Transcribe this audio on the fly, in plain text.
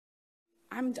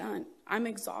I'm done. I'm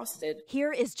exhausted.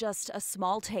 Here is just a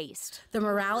small taste. The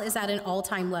morale is at an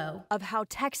all-time low. Of how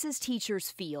Texas teachers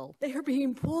feel. They are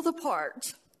being pulled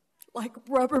apart like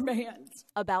rubber bands.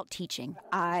 About teaching.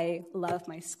 I love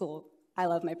my school. I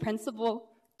love my principal.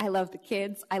 I love the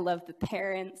kids. I love the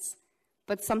parents.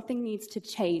 But something needs to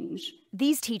change.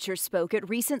 These teachers spoke at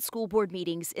recent school board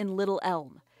meetings in Little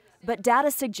Elm. But data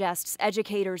suggests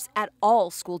educators at all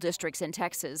school districts in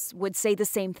Texas would say the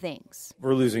same things.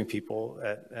 We're losing people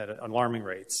at alarming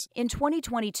rates. In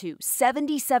 2022,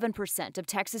 77% of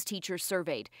Texas teachers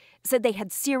surveyed said they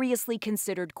had seriously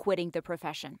considered quitting the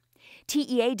profession.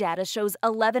 TEA data shows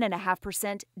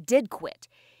 11.5% did quit.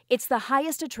 It's the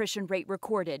highest attrition rate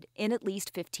recorded in at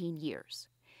least 15 years.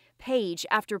 Page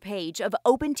after page of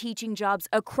open teaching jobs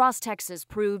across Texas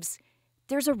proves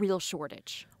there's a real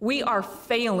shortage. We are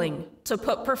failing to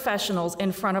put professionals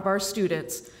in front of our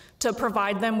students to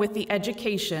provide them with the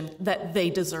education that they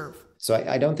deserve. So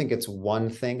I don't think it's one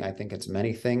thing. I think it's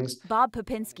many things. Bob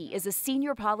Popinski is a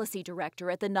senior policy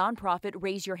director at the nonprofit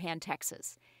Raise Your Hand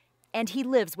Texas. And he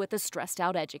lives with a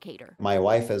stressed-out educator. My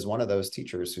wife is one of those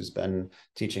teachers who's been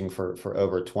teaching for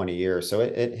over 20 years, so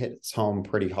it hits home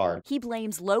pretty hard. He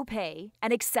blames low pay,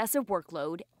 an excessive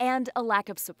workload, and a lack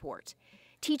of support.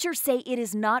 Teachers say it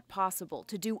is not possible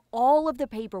to do all of the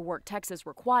paperwork Texas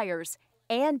requires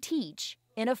and teach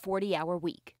in a 40-hour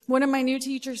week. One of my new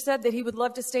teachers said that he would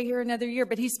love to stay here another year,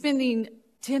 but he's spending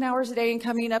 10 hours a day and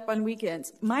coming up on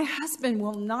weekends. My husband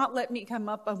will not let me come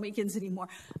up on weekends anymore.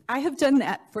 I have done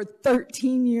that for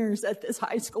 13 years at this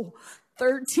high school.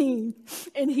 13.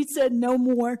 And he said no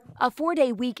more. A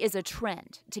 4-day week is a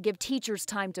trend to give teachers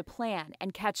time to plan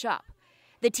and catch up.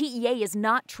 The TEA is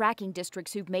not tracking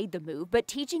districts who've made the move, but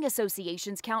teaching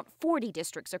associations count 40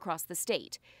 districts across the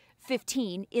state,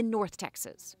 15 in North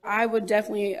Texas. I would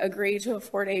definitely agree to a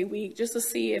 4-day week just to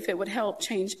see if it would help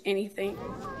change anything.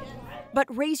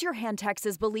 But Raise Your Hand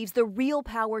Texas believes the real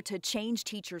power to change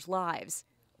teachers' lives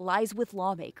lies with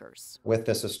lawmakers. With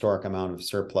this historic amount of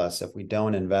surplus, if we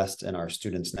don't invest in our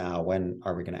students now, when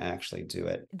are we going to actually do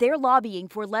it? They're lobbying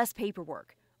for less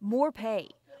paperwork, more pay,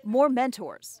 more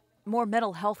mentors, more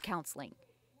mental health counseling,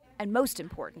 and most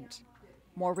important,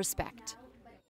 more respect.